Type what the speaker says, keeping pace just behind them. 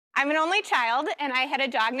I'm an only child, and I had a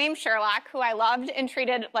dog named Sherlock who I loved and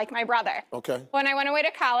treated like my brother. Okay. When I went away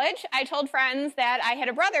to college, I told friends that I had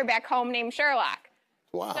a brother back home named Sherlock.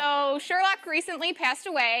 Wow. So Sherlock recently passed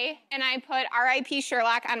away, and I put R.I.P.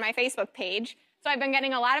 Sherlock on my Facebook page. So I've been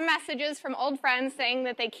getting a lot of messages from old friends saying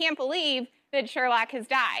that they can't believe that Sherlock has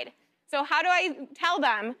died. So how do I tell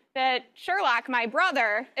them that Sherlock, my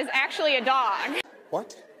brother, is actually a dog?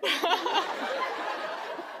 What?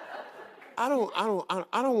 I don't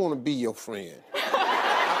want to be your friend.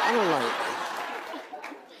 I don't like.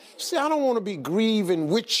 See, I don't want to be grieving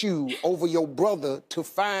with you over your brother to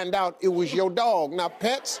find out it was your dog. Now,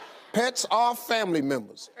 pets are family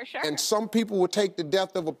members. For sure. And some people will take the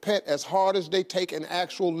death of a pet as hard as they take an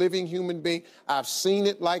actual living human being. I've seen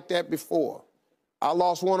it like that before. I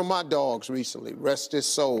lost one of my dogs recently, rest his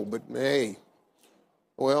soul, but hey,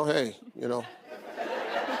 well, hey, you know.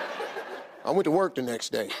 I went to work the next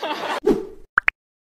day.